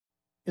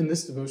In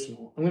this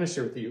devotional, I'm going to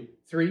share with you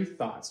 3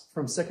 thoughts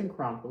from 2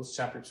 Chronicles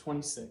chapter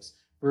 26,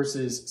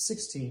 verses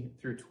 16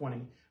 through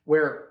 20,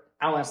 where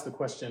I'll ask the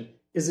question,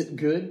 is it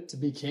good to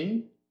be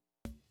king?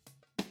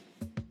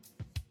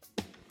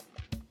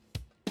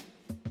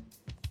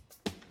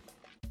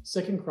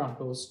 Second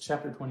Chronicles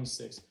chapter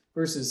 26,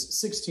 verses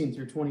 16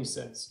 through 20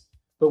 says,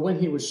 "But when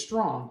he was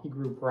strong, he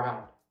grew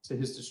proud to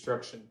his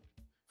destruction.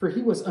 For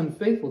he was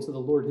unfaithful to the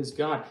Lord his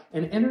God,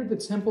 and entered the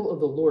temple of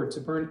the Lord to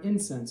burn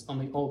incense on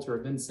the altar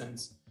of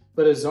incense.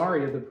 But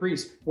Azariah the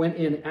priest went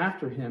in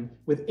after him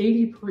with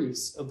 80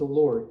 priests of the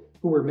Lord,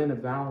 who were men of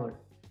valor.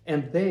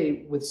 And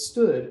they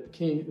withstood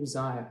King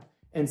Uzziah,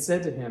 and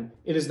said to him,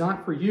 'It is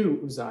not for you,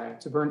 Uzziah,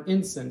 to burn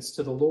incense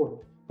to the Lord,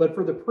 but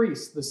for the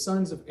priests, the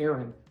sons of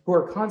Aaron, who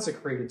are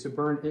consecrated to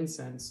burn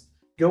incense.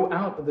 Go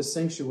out of the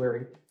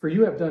sanctuary, for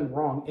you have done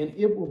wrong, and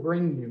it will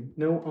bring you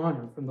no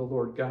honor from the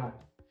Lord God.'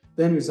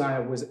 Then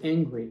Uzziah was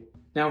angry.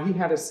 Now he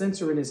had a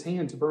censer in his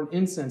hand to burn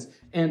incense,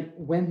 and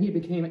when he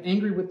became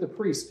angry with the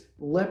priests,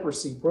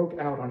 leprosy broke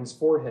out on his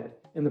forehead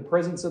in the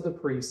presence of the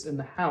priests in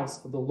the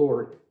house of the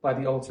Lord by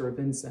the altar of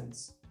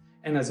incense.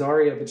 And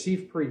Azariah the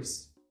chief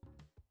priest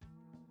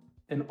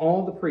and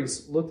all the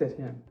priests looked at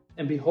him,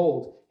 and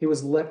behold, he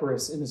was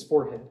leprous in his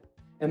forehead.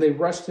 And they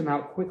rushed him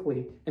out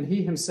quickly, and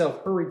he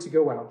himself hurried to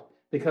go out,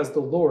 because the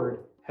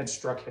Lord had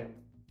struck him."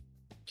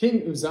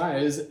 King Uzziah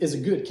is a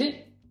good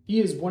king. He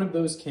is one of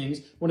those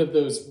kings, one of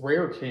those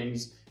rare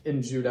kings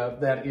in Judah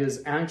that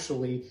is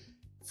actually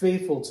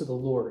faithful to the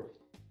Lord.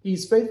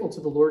 He's faithful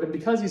to the Lord, and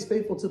because he's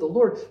faithful to the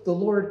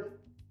Lord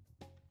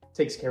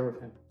takes care of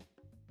him.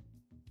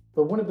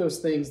 But one of those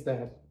things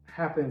that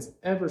happens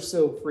ever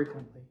so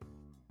frequently,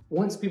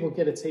 once people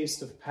get a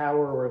taste of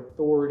power or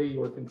authority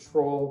or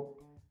control,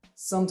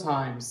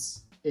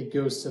 sometimes it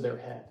goes to their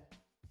head.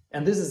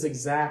 And this is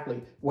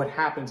exactly what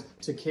happened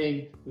to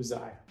King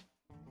Uzziah.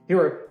 Here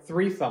are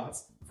 3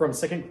 thoughts from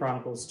 2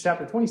 Chronicles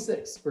chapter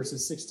 26,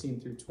 verses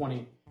 16 through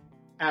 20,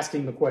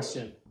 asking the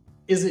question,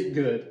 is it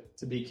good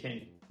to be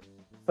king?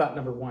 Thought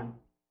number 1,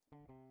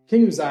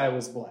 King Uzziah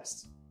was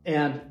blessed.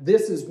 And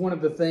this is one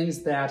of the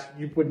things that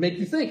would make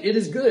you think it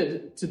is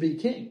good to be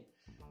king.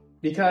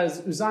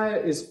 Because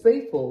Uzziah is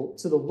faithful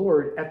to the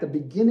Lord at the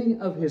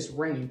beginning of his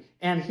reign,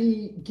 and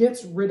he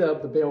gets rid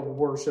of the Baal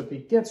worship, he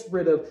gets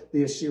rid of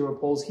the Asherah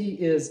poles, he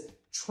is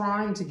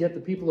trying to get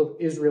the people of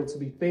Israel to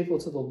be faithful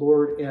to the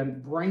Lord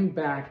and bring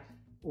back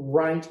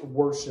right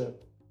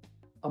worship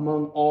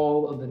among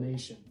all of the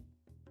nation.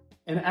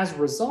 And as a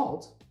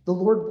result, the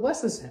Lord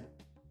blesses him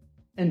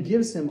and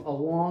gives him a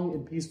long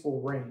and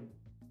peaceful reign.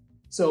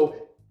 So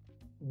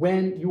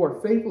when you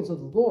are faithful to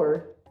the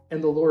Lord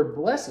and the Lord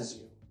blesses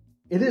you,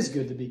 it is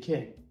good to be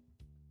king.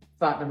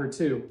 Thought number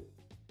 2,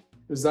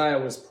 Uzziah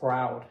was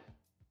proud.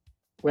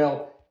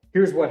 Well,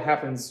 here's what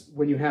happens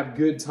when you have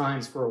good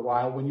times for a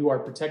while, when you are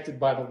protected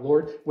by the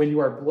Lord, when you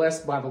are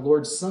blessed by the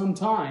Lord.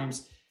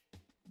 Sometimes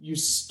you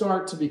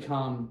start to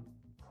become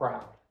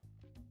proud.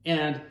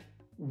 And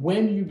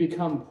when you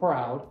become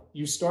proud,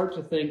 you start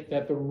to think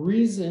that the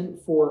reason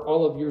for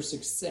all of your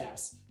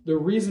success, the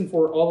reason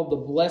for all of the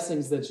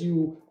blessings that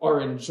you are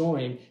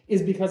enjoying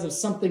is because of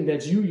something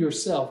that you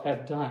yourself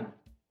have done.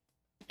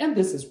 And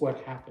this is what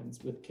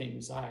happens with King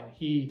Uzziah.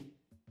 He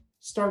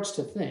starts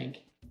to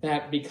think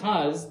that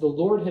because the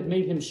Lord had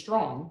made him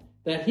strong,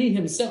 that he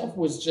himself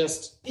was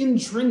just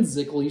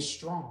intrinsically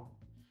strong.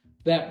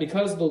 That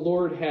because the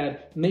Lord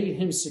had made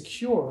him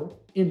secure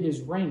in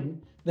his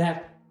reign,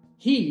 that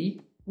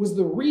he was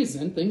the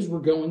reason things were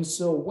going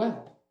so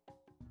well.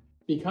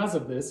 Because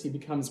of this, he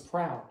becomes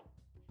proud.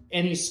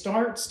 And he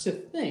starts to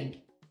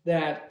think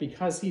that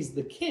because he's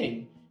the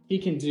king, he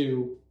can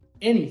do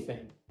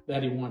anything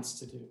that he wants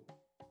to do.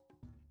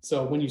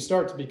 So when you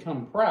start to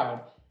become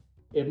proud,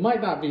 it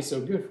might not be so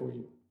good for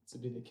you to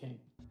be the king.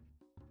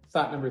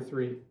 Thought number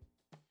 3,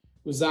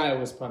 Uzziah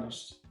was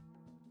punished.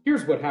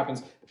 Here's what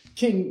happens.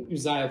 King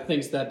Uzziah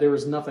thinks that there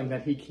is nothing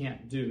that he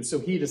can't do. So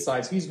he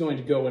decides he's going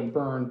to go and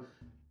burn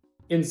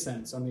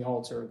incense on the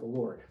altar of the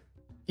Lord.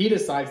 He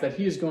decides that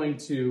he is going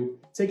to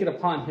take it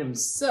upon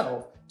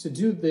himself to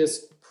do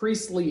this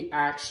priestly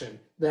action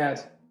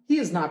that he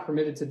is not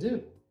permitted to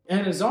do.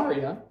 And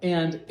Azariah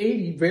and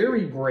 80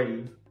 very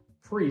brave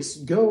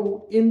priests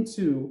go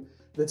into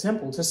the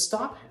temple to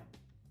stop him.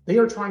 They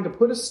are trying to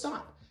put a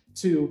stop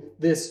to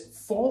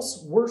this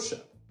false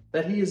worship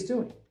that he is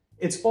doing.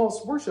 It's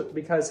false worship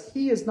because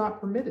he is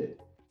not permitted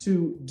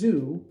to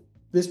do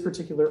this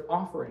particular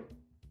offering.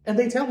 And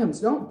they tell him,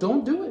 no,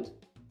 don't do it.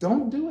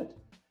 Don't do it.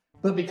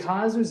 But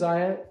because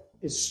Uzziah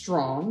is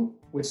strong,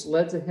 which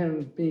led to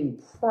him being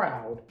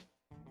proud,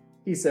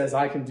 he says,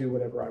 I can do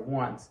whatever I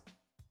want.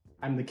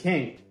 I'm the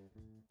king.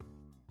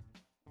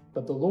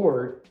 But the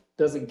Lord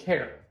doesn't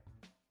care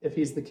if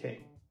he's the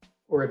king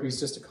or if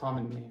he's just a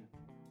common man.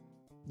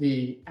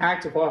 The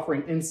act of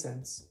offering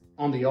incense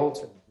on the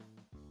altar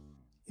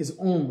is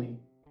only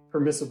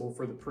permissible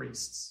for the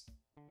priests.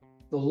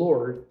 The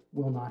Lord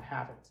will not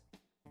have it.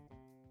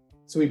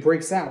 So he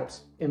breaks out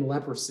in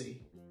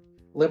leprosy.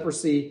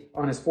 leprosy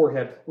on his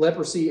forehead,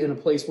 leprosy in a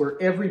place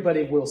where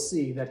everybody will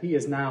see that he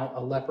is now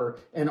a leper.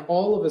 And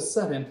all of a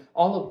sudden,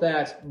 all of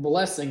that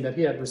blessing that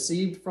he had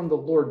received from the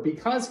Lord,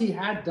 because he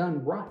had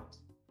done right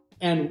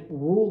and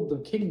ruled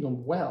the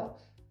kingdom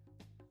well,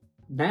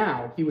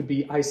 now he would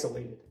be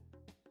isolated.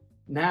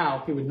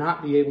 Now he would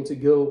not be able to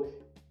go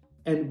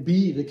and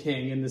be the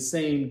king in the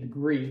same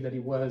degree that he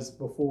was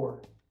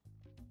before.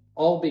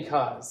 All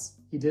because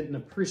he didn't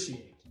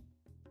appreciate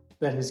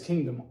that his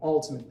kingdom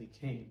ultimately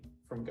came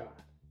from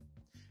God.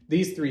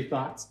 These three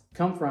thoughts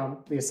come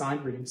from the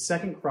assigned reading,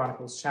 2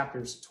 Chronicles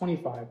chapters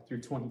 25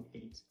 through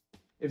 28.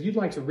 If you'd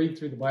like to read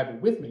through the Bible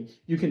with me,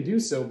 you can do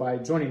so by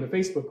joining the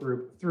Facebook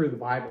group Through the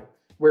Bible,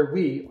 where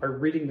we are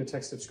reading the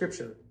text of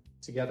Scripture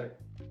together.